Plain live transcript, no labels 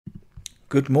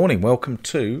Good morning. Welcome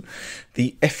to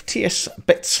the FTS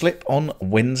Betslip on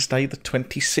Wednesday, the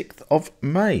 26th of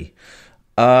May.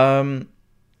 Right,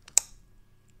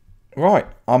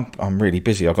 I'm really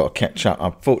busy. I've got to catch up.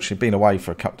 I've fortunately been away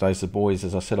for a couple of days. The boys,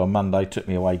 as I said on Monday, took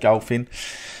me away golfing.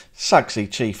 Sugsy,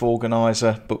 chief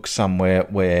organiser, booked somewhere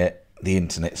where the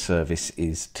internet service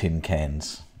is tin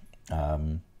cans.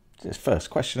 It's first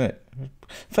question, isn't it?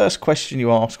 First question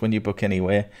you ask when you book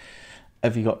anywhere: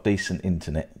 have you got decent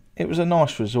internet? It was a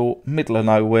nice resort, middle of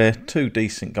nowhere, 2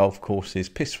 decent golf courses,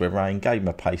 piss with rain, gave them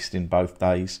a pasting both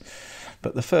days.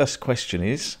 But the first question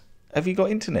is, have you got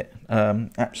internet?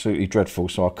 Absolutely dreadful,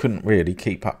 so I couldn't really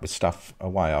keep up with stuff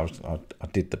away. I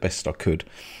did the best I could.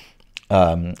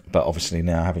 But obviously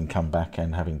now, having come back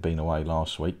and having been away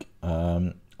last week,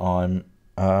 I'm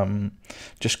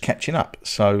just catching up.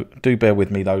 So do bear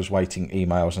with me, those waiting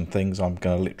emails and things. I'm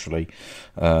going to literally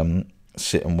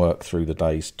sit and work through the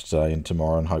days today and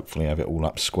tomorrow and hopefully have it all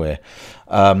up square.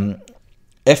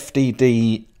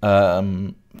 FDD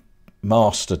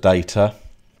master data.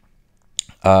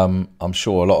 I'm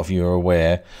sure a lot of you are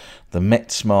aware, the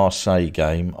Metz-Marseille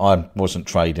game, I wasn't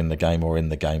trading the game or in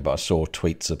the game, but I saw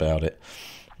tweets about it.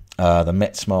 The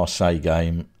Metz-Marseille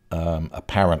game,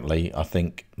 apparently, I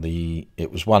think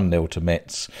it was 1-0 to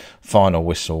Metz. Final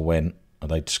whistle went.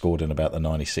 They'd scored in about the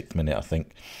 96th minute, I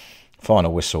think.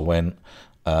 Final whistle went,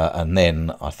 and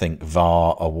then I think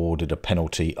VAR awarded a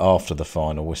penalty after the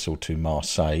final whistle to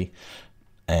Marseille,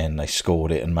 and they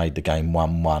scored it and made the game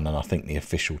 1-1, and I think the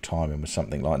official timing was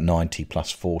something like 90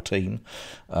 plus 14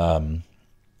 on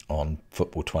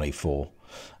Football 24.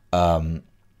 The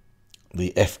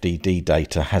FDD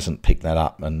data hasn't picked that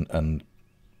up, and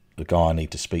the guy I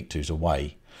need to speak to is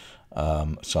away,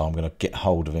 so I'm going to get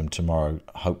hold of him tomorrow,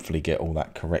 hopefully get all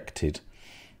that corrected,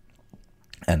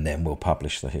 and then we'll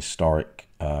publish the historic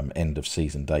end of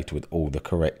season data with all the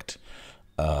correct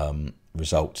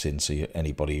results in. So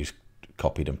anybody who's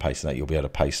copied and pasted that, you'll be able to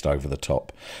paste over the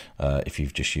top if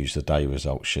you've just used the day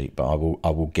result sheet. But I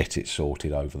will get it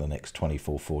sorted over the next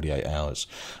 24, 48 hours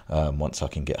once I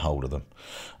can get hold of them.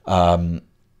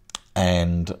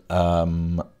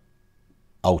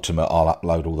 Ultimate, I'll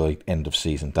upload all the end of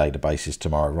season databases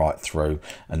tomorrow right through,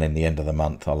 and then the end of the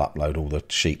month I'll upload all the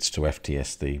sheets to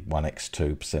FTS, the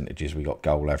 1x2 percentages, we got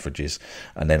goal averages,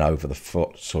 and then over the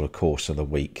sort of course of the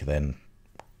week, then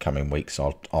coming weeks,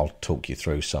 I'll talk you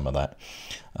through some of that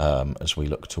as we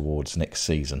look towards next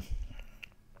season.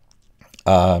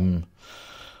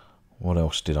 What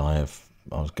else did I have?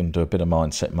 I was going to do a bit of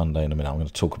Mindset Monday in a minute. I'm going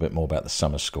to talk a bit more about the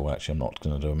summer school. Actually, I'm not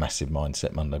going to do a massive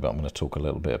Mindset Monday, but I'm going to talk a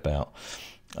little bit about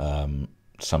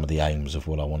some of the aims of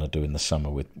what I want to do in the summer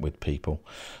with people.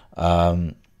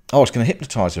 I was going to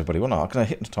hypnotise everybody, wasn't I? I'm going to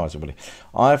hypnotise everybody.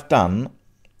 I've done,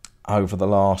 over the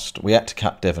last... We had to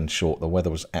cut Devon short. The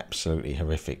weather was absolutely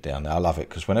horrific down there. I love it,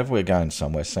 because whenever we're going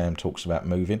somewhere, Sam talks about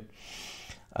moving.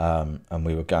 And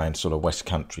we were going sort of West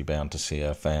Country bound to see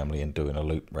her family and doing a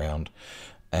loop round.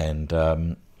 And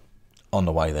on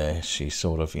the way there, she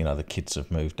sort of, the kids have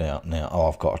moved out now. Oh,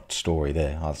 I've got a story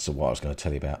there. That's what I was going to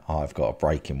tell you about. Oh, I've got a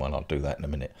breaking one. I'll do that in a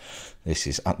minute. This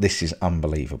is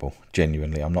unbelievable.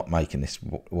 Genuinely, I'm not making this.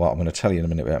 What I'm going to tell you in a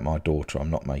minute about my daughter, I'm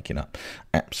not making up.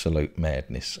 Absolute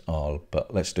madness.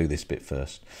 But let's do this bit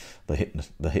first. The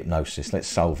hypnosis. Let's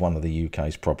solve one of the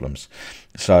UK's problems.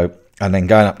 So, and then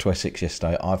going up to Essex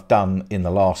yesterday, I've done in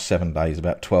the last 7 days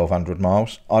about 1,200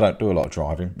 miles. I don't do a lot of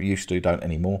driving. We used to, don't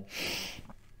anymore.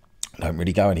 Don't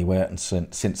really go anywhere, and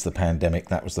since the pandemic,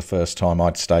 that was the first time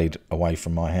I'd stayed away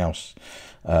from my house.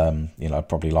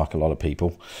 Probably like a lot of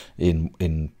people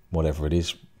in whatever it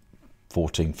is,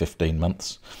 14, 15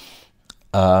 months.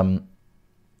 I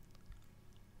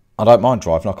don't mind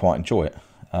driving. I quite enjoy it.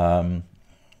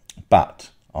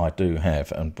 But I do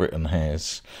have, and Britain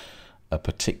has, a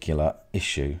particular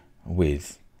issue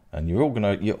with, and you're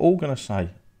all gonna say,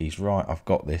 he's right, I've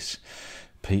got this,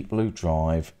 people who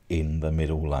drive in the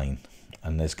middle lane.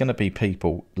 And there's going to be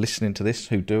people listening to this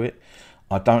who do it.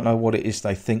 I don't know what it is.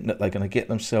 They think that they're going to get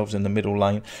themselves in the middle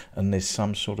lane and there's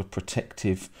some sort of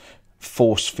protective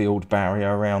force field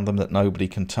barrier around them that nobody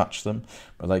can touch them.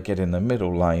 But they get in the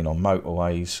middle lane on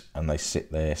motorways and they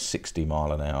sit there 60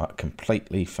 mile an hour,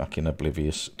 completely fucking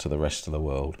oblivious to the rest of the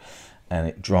world. And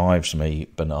it drives me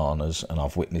bananas, and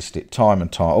I've witnessed it time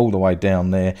and time, all the way down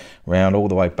there, round, all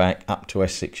the way back up to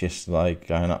Essex yesterday,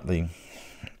 going up the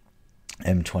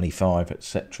M25,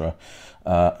 etc.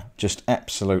 Just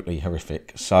absolutely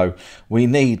horrific. So we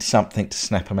need something to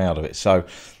snap them out of it. So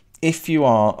if you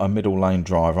are a middle lane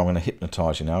driver, I'm going to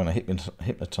hypnotise you now. I'm going to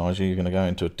hypnotise you. You're going to go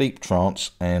into a deep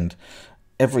trance, and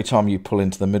every time you pull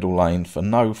into the middle lane for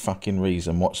no fucking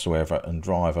reason whatsoever and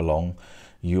drive along,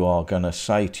 you are going to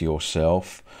say to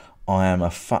yourself, I am a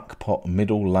fuckpot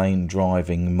middle lane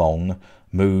driving mong,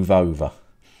 move over.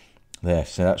 There,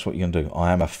 so that's what you're going to do.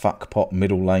 I am a fuckpot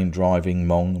middle lane driving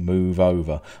mong, move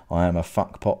over. I am a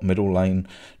fuckpot middle lane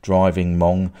driving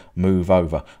mong, move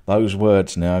over. Those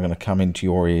words now are going to come into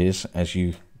your ears as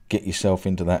you get yourself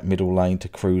into that middle lane to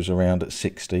cruise around at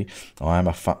 60. I am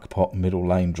a fuckpot middle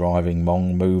lane driving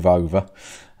mong, move over.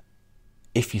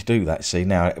 If you do that, see,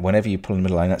 now, whenever you pull in the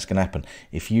middle lane, that's going to happen.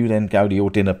 If you then go to your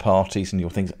dinner parties and your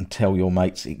things and tell your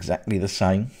mates exactly the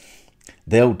same,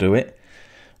 they'll do it.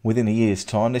 Within a year's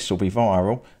time, this will be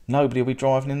viral. Nobody will be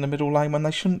driving in the middle lane when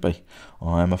they shouldn't be.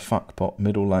 I am a fuckpot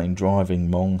middle lane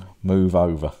driving mong, move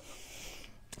over.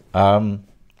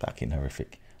 Fucking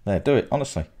horrific. There, do it,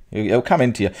 honestly. It'll come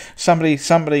into you.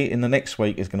 Somebody in the next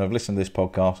week is going to have listened to this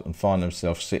podcast and find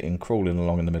themselves sitting, crawling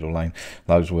along in the middle lane.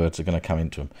 Those words are going to come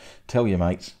into them. Tell your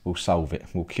mates, we'll solve it.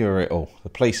 We'll cure it all. The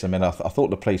police are meant. I thought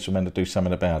the police were meant to do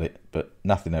something about it, but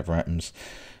nothing ever happens.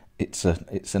 It's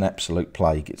an absolute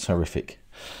plague. It's horrific.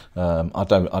 I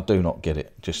do not get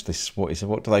it. Just this. What is it?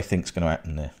 What do they think's going to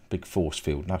happen there? Big force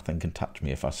field. Nothing can touch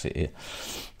me if I sit here.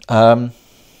 Oh,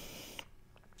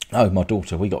 my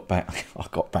daughter. I got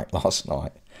back last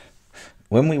night.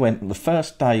 When we went, the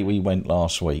first day we went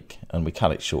last week, and we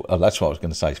cut it short. Oh, that's what I was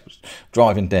going to say.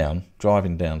 Driving down,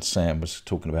 Sam was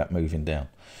talking about moving down.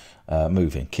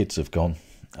 Moving. Kids have gone.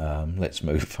 Let's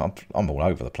move. I'm all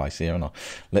over the place here, and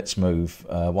let's move.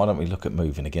 Why don't we look at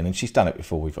moving again? And she's done it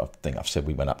before. I think I've said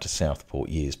we went up to Southport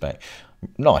years back.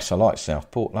 Nice. I like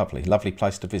Southport. Lovely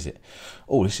place to visit.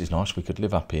 Oh, this is nice. We could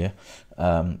live up here.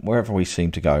 Wherever we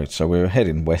seem to go. So we were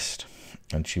heading west.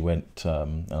 And she went,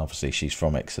 and obviously she's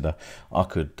from Exeter. We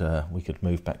could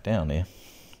move back down here,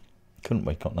 couldn't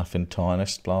we? Got nothing tying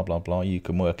us, blah blah blah. You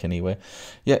can work anywhere.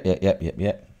 Yeah.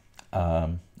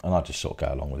 And I just sort of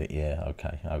go along with it. Yeah,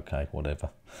 okay, whatever.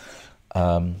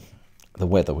 The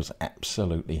weather was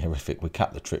absolutely horrific. We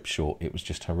cut the trip short. It was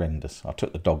just horrendous. I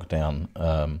took the dog down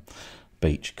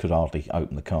beach. Could hardly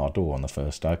open the car door on the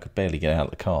first day. I could barely get out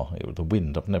of the car. It was the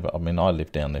wind. I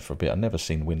lived down there for a bit. I've never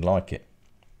seen wind like it.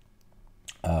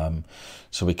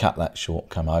 So we cut that short,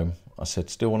 come home. I said,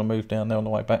 still want to move down there on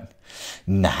the way back?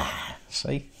 Nah.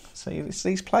 See, it's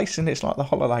these places, and it's like the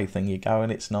holiday thing. You go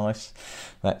and it's nice.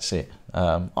 That's it.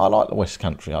 I like the West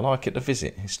Country. I like it to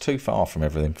visit. It's too far from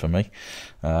everything for me.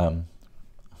 But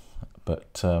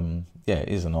it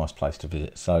is a nice place to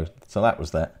visit. So that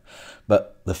was that.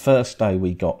 But the first day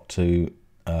we got to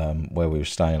where we were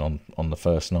staying on the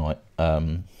first night,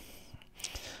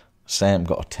 Sam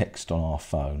got a text on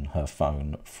her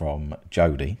phone from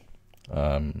Jodie.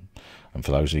 And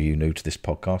for those of you new to this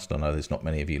podcast, I know there's not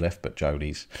many of you left, but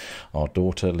Jodie's our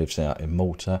daughter, lives out in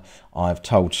Malta. I've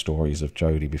told stories of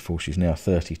Jodie before. She's now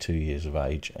 32 years of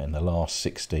age, and the last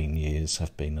 16 years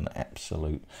have been an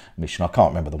absolute mission. I can't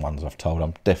remember the ones I've told.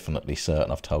 I'm definitely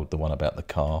certain I've told the one about the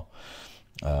car,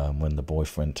 when the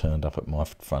boyfriend turned up at my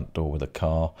front door with a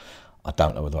car. I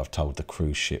don't know whether I've told the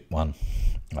cruise ship one.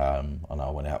 I know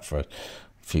I went out for a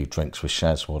few drinks with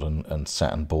Shazwad and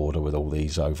sat on border with all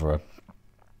these over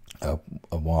a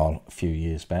few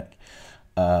years back.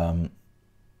 We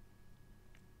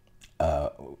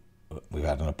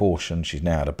had an abortion. She's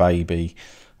now had a baby.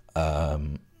 Her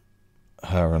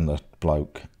and the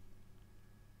bloke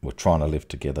were trying to live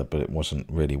together, but it wasn't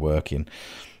really working.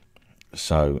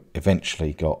 So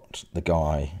eventually got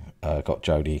Jodie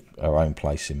her own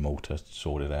place in Malta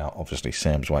sorted out. Obviously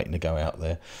Sam's waiting to go out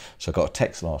there. So I got a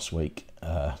text last week.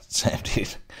 Sam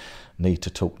did need to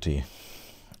talk to you.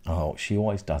 Oh, she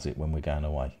always does it when we're going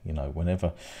away. You know,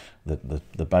 whenever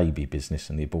the baby business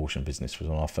and the abortion business was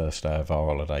on our first day of our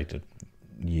holiday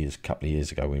couple of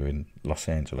years ago, we were in Los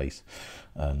Angeles,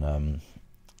 and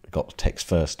got a text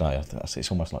first day.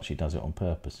 It's almost like she does it on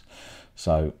purpose.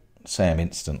 So Sam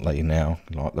instantly now,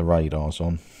 like the radar's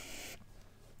on.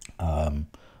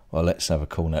 Well, let's have a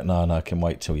call now. No, I can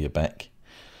wait till you're back.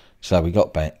 So we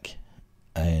got back,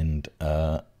 and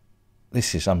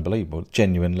this is unbelievable.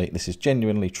 This is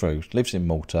genuinely true. Lives in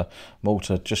Malta,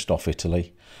 just off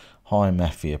Italy. High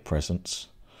mafia presence.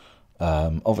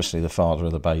 Obviously, the father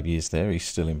of the baby is there. He's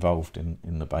still involved in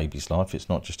the baby's life. It's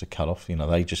not just a cut-off. You know,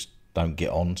 they just don't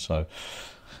get on. So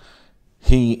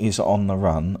he is on the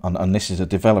run, and this is a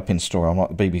developing story. I'm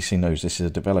like the BBC News. This is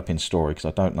a developing story because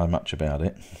I don't know much about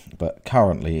it. But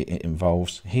currently, it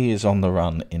involves he is on the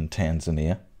run in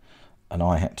Tanzania, and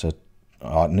I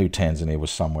knew Tanzania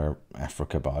was somewhere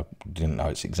Africa, but I didn't know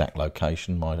its exact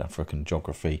location. My African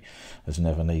geography has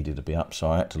never needed to be up,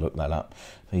 so I had to look that up.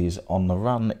 He is on the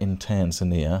run in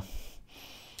Tanzania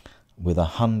with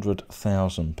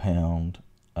 £100,000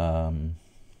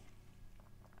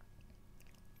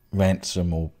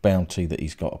 ransom or bounty that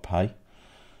he's got to pay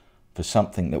for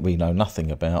something that we know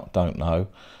nothing about, don't know,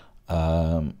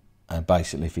 and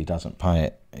basically if he doesn't pay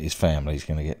it, his family's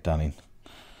going to get done in.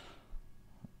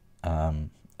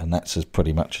 And that's as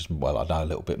pretty much as, well, I know a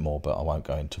little bit more, but I won't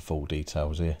go into full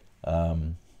details here,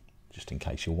 just in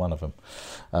case you're one of them.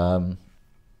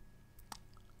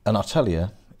 And I tell you,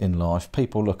 in life,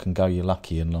 people look and go, you're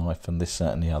lucky in life and this,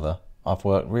 that and the other. I've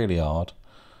worked really hard,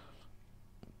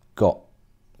 got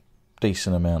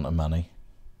decent amount of money.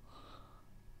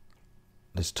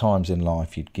 There's times in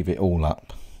life you'd give it all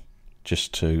up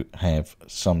just to have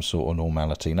some sort of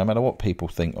normality. No matter what people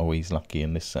think, oh, he's lucky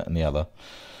and this, that and the other.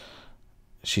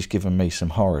 She's given me some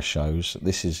horror shows.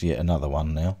 This is yet another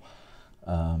one now.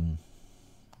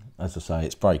 As I say,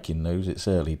 it's breaking news. It's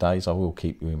early days. I will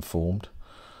keep you informed.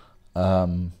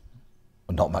 Not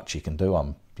much you can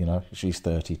do. She's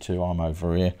 32. I'm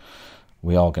over here.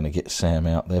 We are going to get Sam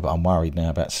out there, but I'm worried now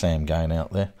about Sam going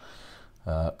out there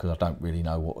because I don't really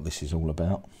know what this is all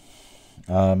about.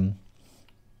 And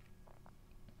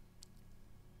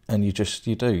you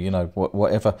do,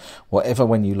 whatever.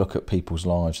 When you look at people's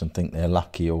lives and think they're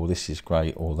lucky, or this is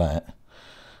great, or that,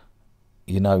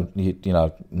 no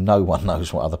one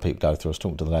knows what other people go through. I was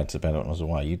talking to the lads about it when I was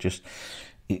away.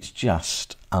 It's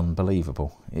just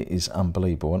unbelievable. It is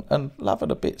unbelievable, and love her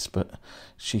to bits, but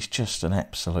she's just an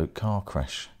absolute car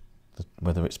crash.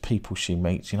 Whether it's people she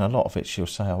meets, a lot of it she'll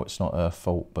say, oh, it's not her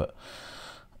fault, but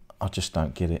I just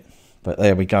don't get it. But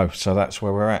there we go. So that's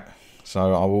where we're at.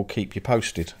 So I will keep you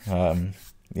posted.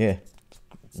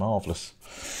 Marvellous.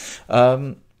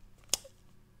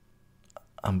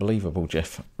 Unbelievable,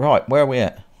 Jeff. Right, where are we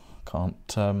at?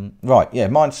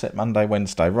 Mindset Monday,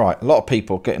 Wednesday. Right, a lot of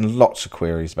people getting lots of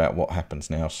queries about what happens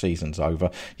now. Season's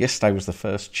over. Yesterday was the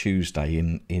first Tuesday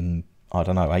in I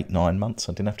don't know, 8-9 months.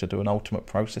 I didn't have to do an ultimate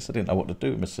process. I didn't know what to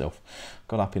do with myself.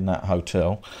 Got up in that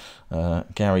hotel.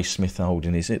 Gary Smith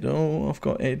holding his head. Oh, I've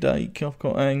got headache. I've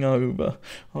got hangover.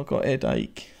 I've got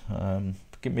headache.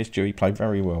 Give me his due. He played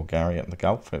very well, Gary, at the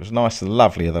golf. It was nice and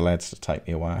lovely of the lads to take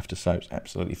me away. I have to say, it was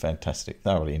absolutely fantastic.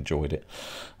 Thoroughly enjoyed it.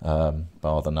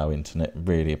 Bar the no internet.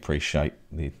 Really appreciate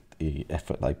the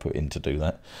effort they put in to do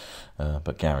that.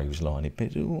 But Gary was lying in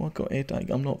bed. Oh, I've got headache.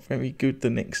 I'm not very good the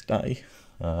next day.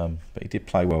 But he did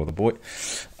play well, the boy.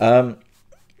 But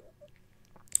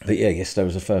yeah, yesterday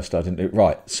was the first I didn't do it.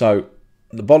 Right, so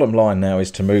the bottom line now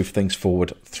is to move things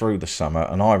forward through the summer,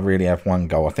 and I really have one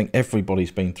goal. I think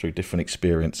everybody's been through different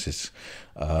experiences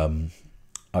over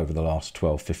the last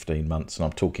 12, 15 months, and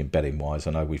I'm talking betting-wise.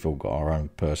 I know we've all got our own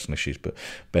personal issues, but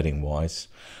betting-wise,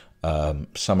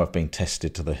 some have been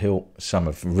tested to the hilt. Some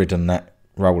have ridden that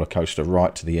roller coaster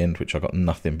right to the end, which I got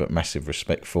nothing but massive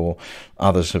respect for.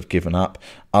 Others have given up.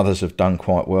 Others have done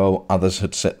quite well. Others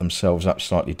had set themselves up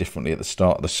slightly differently at the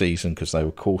start of the season because they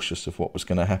were cautious of what was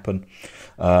going to happen.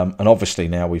 And obviously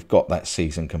now we've got that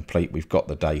season complete. We've got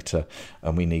the data,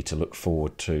 and we need to look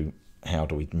forward to how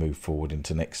do we move forward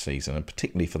into next season, and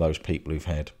particularly for those people who've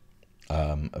had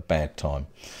a bad time.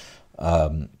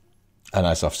 And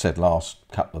as I've said last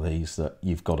couple of these, that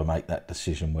you've got to make that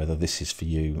decision whether this is for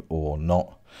you or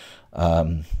not,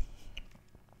 and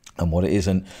what it is.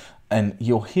 And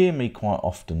you'll hear me quite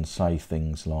often say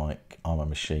things like, I'm a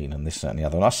machine and this, that and the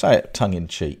other. And I say it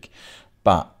tongue-in-cheek,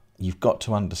 but you've got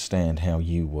to understand how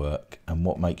you work and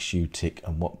what makes you tick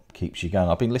and what keeps you going.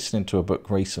 I've been listening to a book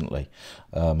recently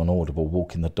on Audible,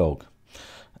 Walking the Dog.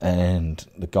 And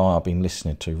the guy I've been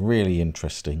listening to, really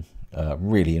interesting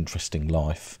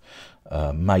life.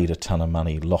 Made a ton of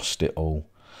money, lost it all,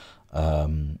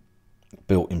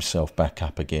 built himself back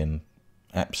up again,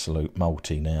 absolute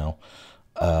multi now.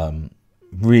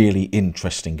 Really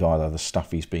interesting guy, though, the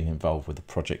stuff he's been involved with, the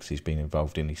projects he's been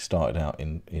involved in. He started out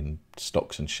in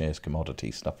stocks and shares,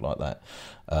 commodities, stuff like that.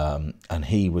 And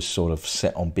he was sort of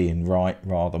set on being right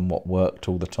rather than what worked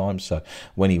all the time. So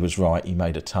when he was right, he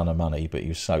made a ton of money, but he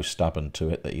was so stubborn to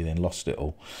it that he then lost it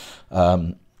all.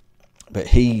 But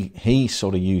he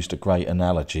sort of used a great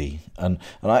analogy, and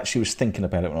I actually was thinking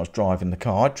about it when I was driving the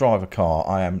car. I drive a car.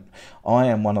 I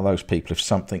am one of those people, if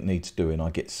something needs doing, I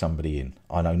get somebody in.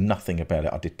 I know nothing about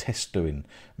it. I detest doing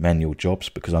manual jobs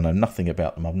because I know nothing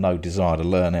about them. I've no desire to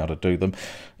learn how to do them.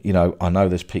 I know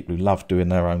there's people who love doing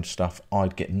their own stuff.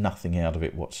 I'd get nothing out of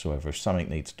it whatsoever. If something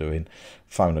needs doing,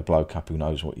 phone a bloke up who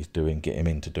knows what he's doing, get him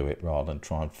in to do it rather than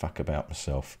try and fuck about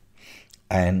myself.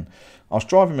 And I was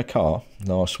driving my car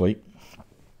last week,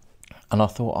 and I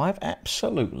thought, I have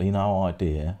absolutely no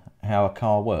idea how a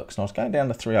car works. And I was going down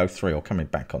the 303 or coming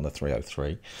back on the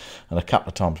 303, and a couple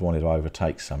of times wanted to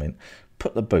overtake something,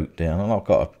 put the boot down, and I've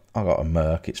got a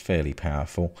Merc, it's fairly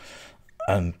powerful.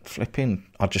 And flipping,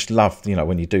 I just love,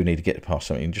 when you do need to get past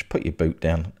something, you just put your boot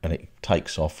down and it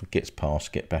takes off, gets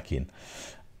past, get back in.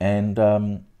 And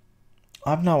I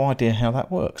have no idea how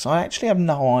that works. I actually have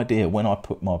no idea when I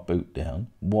put my boot down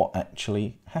what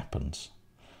actually happens.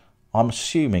 I'm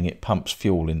assuming it pumps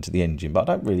fuel into the engine, but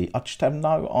I just have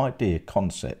no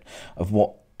concept of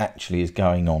what actually is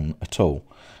going on at all.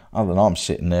 Other than I'm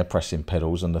sitting there pressing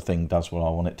pedals and the thing does what I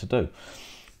want it to do.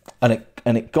 And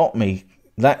it got me,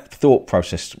 that thought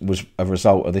process was a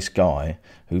result of this guy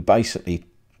who basically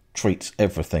treats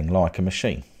everything like a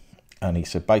machine. And he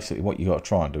said, basically, what you got to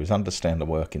try and do is understand the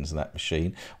workings of that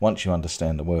machine. Once you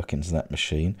understand the workings of that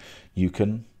machine, you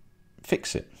can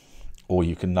fix it, or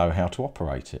you can know how to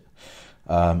operate it.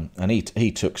 And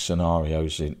he took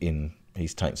scenarios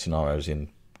he's taken scenarios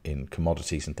in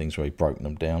commodities and things where he's broken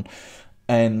them down.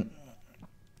 And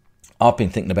I've been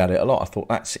thinking about it a lot. I thought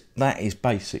that is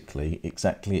basically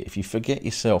exactly it. If you forget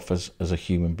yourself as a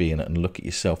human being and look at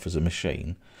yourself as a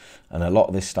machine, and a lot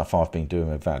of this stuff I've been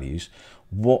doing with values,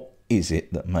 what is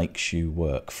it that makes you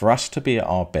work? For us to be at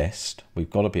our best, we've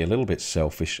got to be a little bit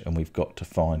selfish, and we've got to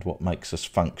find what makes us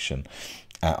function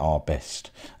at our best.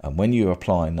 And when you're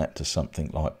applying that to something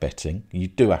like betting, you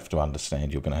do have to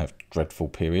understand you're going to have dreadful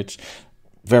periods.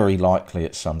 Very likely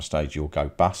at some stage you'll go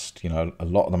bust. A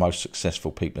lot of the most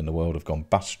successful people in the world have gone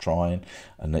bust trying,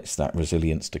 and it's that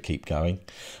resilience to keep going.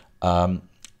 And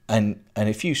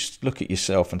if you look at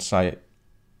yourself and say,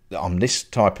 I'm this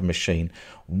type of machine,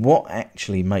 what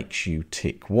actually makes you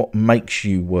tick? What makes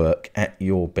you work at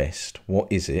your best? What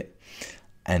is it?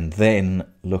 And then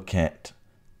look at,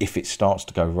 if it starts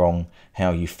to go wrong,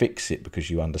 how you fix it because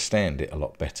you understand it a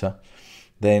lot better,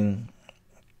 then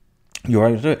you're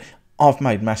able to do it. I've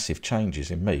made massive changes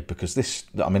in me because this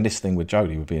thing with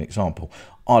Jodie would be an example.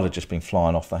 I'd have just been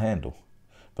flying off the handle,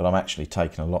 but I'm actually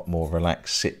taking a lot more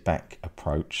relaxed, sit back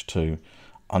approach to,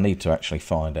 I need to actually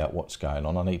find out what's going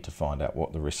on. I need to find out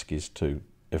what the risk is to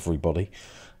everybody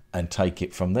and take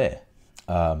it from there.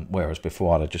 Whereas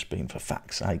before I'd have just been, for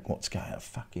fuck's sake, what's going on?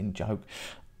 Fucking joke.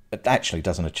 It actually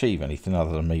doesn't achieve anything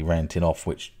other than me ranting off,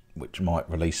 which might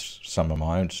release some of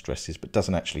my own stresses, but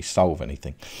doesn't actually solve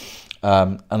anything.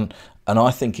 And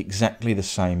I think exactly the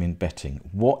same in betting.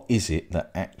 What is it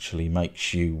that actually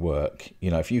makes you work?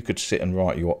 If you could sit and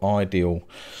write your ideal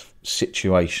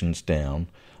situations down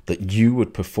that you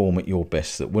would perform at your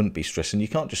best, that wouldn't be stressed. And you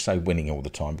can't just say winning all the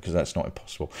time because that's not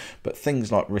impossible. But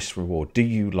things like risk reward. Do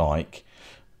you like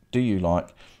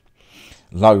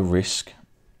low risk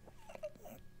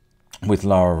with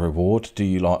lower reward? Do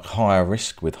you like higher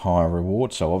risk with higher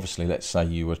reward? So obviously, let's say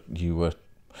you were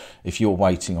if you're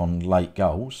waiting on late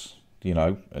goals,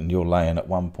 and you're laying at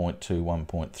 1.2,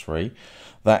 1.3,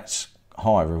 that's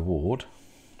high reward,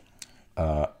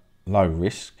 low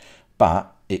risk,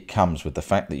 but it comes with the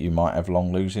fact that you might have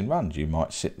long losing runs. You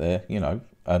might sit there,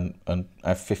 and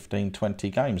have 15, 20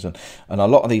 games. And a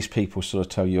lot of these people sort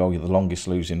of tell you, the longest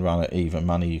losing run at even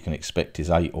money you can expect is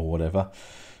 8 or whatever.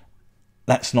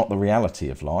 That's not the reality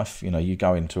of life. You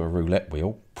go into a roulette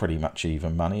wheel, pretty much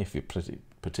even money.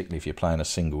 Particularly if you're playing a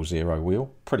single zero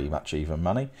wheel, pretty much even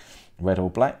money, red or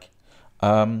black.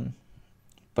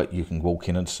 But you can walk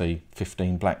in and see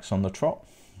 15 blacks on the trot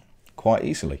quite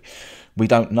easily. We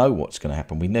don't know what's going to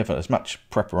happen. We never, as much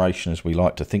preparation as we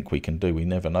like to think we can do, we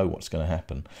never know what's going to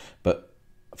happen. But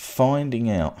finding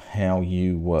out how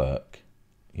you work,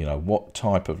 what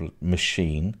type of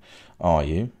machine are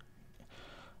you,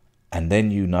 and then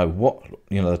what,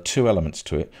 the two elements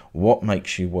to it, what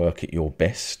makes you work at your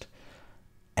best,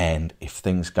 and if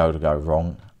things go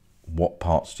wrong, what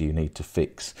parts do you need to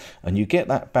fix? And you get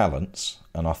that balance,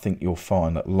 and I think you'll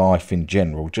find that life in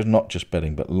general, not just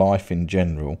betting, but life in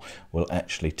general, will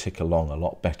actually tick along a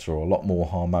lot better or a lot more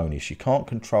harmonious. You can't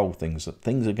control things.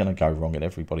 Things are going to go wrong in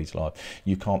everybody's life.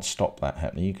 You can't stop that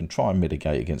happening. You can try and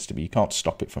mitigate against it, but you can't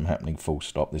stop it from happening full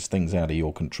stop. There's things out of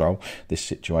your control. This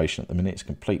situation at the minute is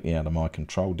completely out of my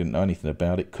control. Didn't know anything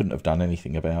about it. Couldn't have done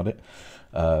anything about it.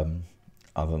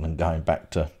 Other than going back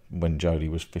to when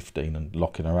Jodie was 15 and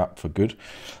locking her up for good,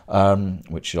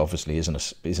 which obviously isn't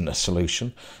a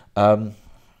solution. But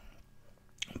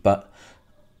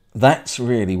that's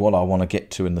really what I want to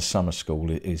get to in the summer school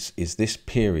is this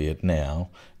period now.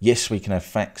 Yes, we can have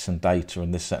facts and data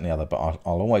and this, that and the other, but I'll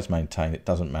always maintain it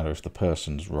doesn't matter if the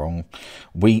person's wrong.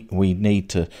 We need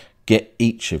to get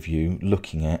each of you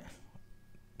looking at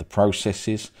the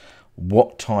processes.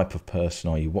 What type of person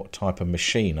are you? What type of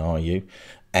machine are you?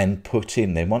 And put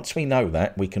in there. Once we know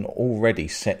that, we can already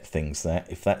set things that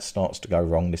if that starts to go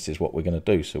wrong, this is what we're going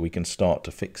to do, so we can start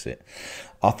to fix it.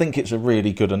 I think it's a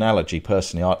really good analogy,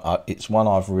 personally. It's one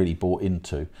I've really bought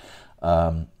into,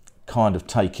 kind of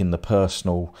taking the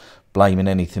personal, blaming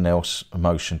anything else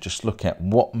emotion. Just look at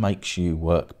what makes you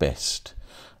work best.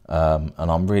 And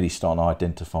I'm really starting to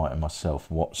identify in myself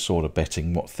what sort of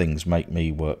betting, what things make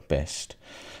me work best.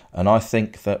 And I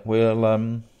think that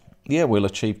we'll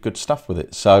achieve good stuff with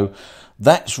it. So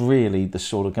that's really the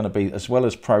sort of going to be, as well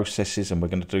as processes, and we're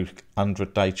going to do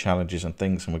 100-day challenges and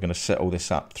things, and we're going to set all this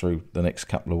up through the next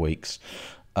couple of weeks.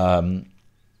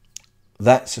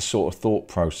 That's a sort of thought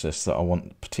process that I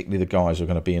want, particularly the guys who are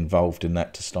going to be involved in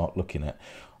that, to start looking at.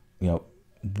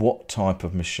 What type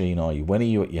of machine are you? When are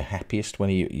you at your happiest? When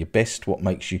are you at your best? What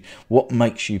makes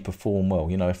you perform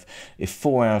well? If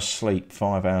 4 hours sleep,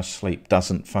 5 hours sleep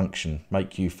doesn't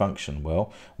make you function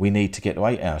well, we need to get to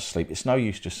 8 hours sleep. It's no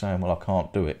use just saying, well, I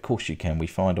can't do it. Of course you can. We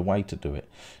find a way to do it.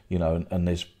 And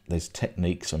there's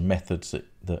techniques and methods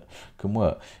that can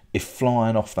work. If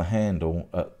flying off the handle,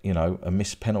 a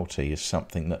missed penalty is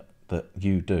something that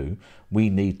you do, we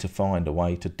need to find a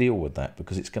way to deal with that,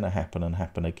 because it's going to happen and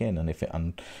happen again. And if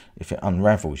it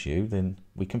unravels you, then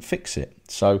we can fix it.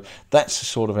 So that's the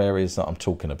sort of areas that I'm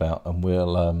talking about, and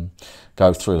we'll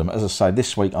go through them. As I say,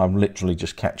 this week I'm literally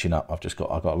just catching up. I've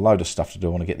got a load of stuff to do. I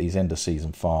want to get these end of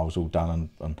season files all done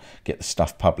and get the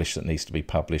stuff published that needs to be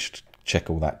published, check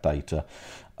all that data.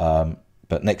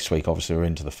 But next week, obviously, we're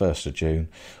into the 1st of June.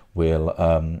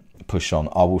 We'll push on.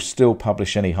 I will still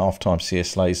publish any half-time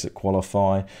CSLAs that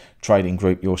qualify. Trading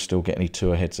group, you'll still get any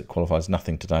tour heads that qualify. There's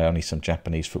nothing today, only some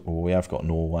Japanese football. We have got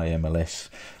Norway, MLS.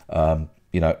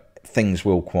 Things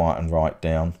will quieten right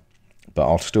down, but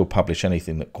I'll still publish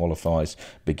anything that qualifies,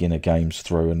 beginner games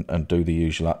through, and do the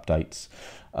usual updates.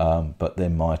 But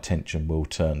then my attention will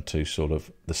turn to sort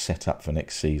of the setup for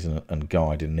next season and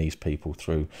guiding these people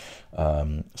through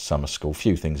summer school. A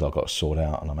few things I've got to sort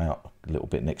out, and I'm out a little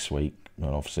bit next week.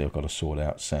 And obviously I've got to sort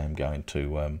out Sam going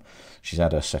to, she's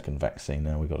had her second vaccine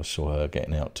now. We've got to sort her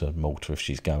getting out to Malta if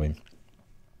she's going.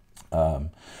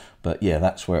 But yeah,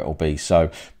 that's where it'll be. So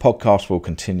podcasts will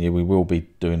continue. We will be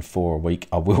doing 4 a week.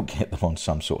 I will get them on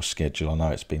some sort of schedule. I know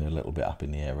it's been a little bit up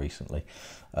in the air recently,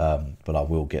 but I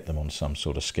will get them on some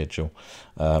sort of schedule.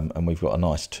 And we've got a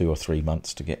nice 2 or 3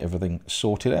 months to get everything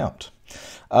sorted out.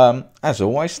 As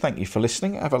always, thank you for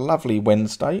listening. Have a lovely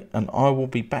Wednesday, and I will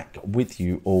be back with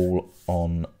you all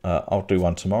on, I'll do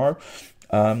one tomorrow.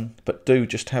 But do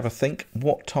just have a think.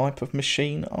 What type of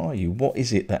machine are you? What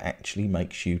is it that actually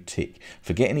makes you tick?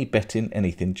 Forget any betting,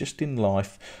 anything, just in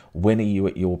life. When are you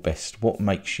at your best? What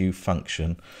makes you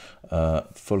function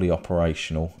fully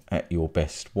operational at your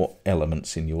best? What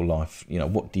elements in your life,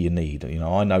 what do you need?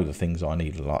 I know the things I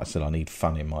need. Like I said, I need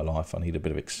fun in my life. I need a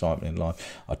bit of excitement in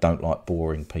life. I don't like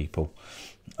boring people.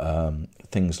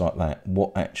 Things like that.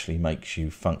 What actually makes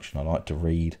you function? I like to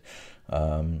read.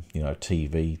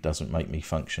 TV doesn't make me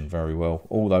function very well.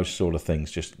 All those sort of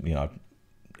things, just,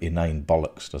 inane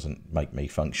bollocks doesn't make me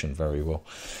function very well.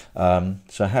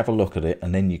 So have a look at it,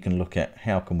 and then you can look at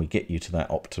how can we get you to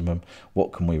that optimum,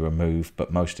 what can we remove,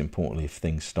 but most importantly, if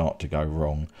things start to go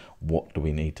wrong, what do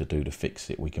we need to do to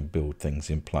fix it? We can build things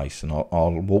in place. And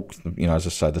I'll walk, as I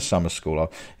say, the summer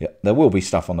school, there will be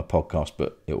stuff on the podcast,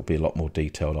 but it will be a lot more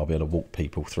detailed. I'll be able to walk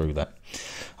people through that.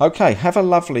 Okay, have a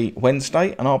lovely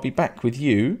Wednesday, and I'll be back with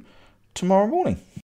you tomorrow morning.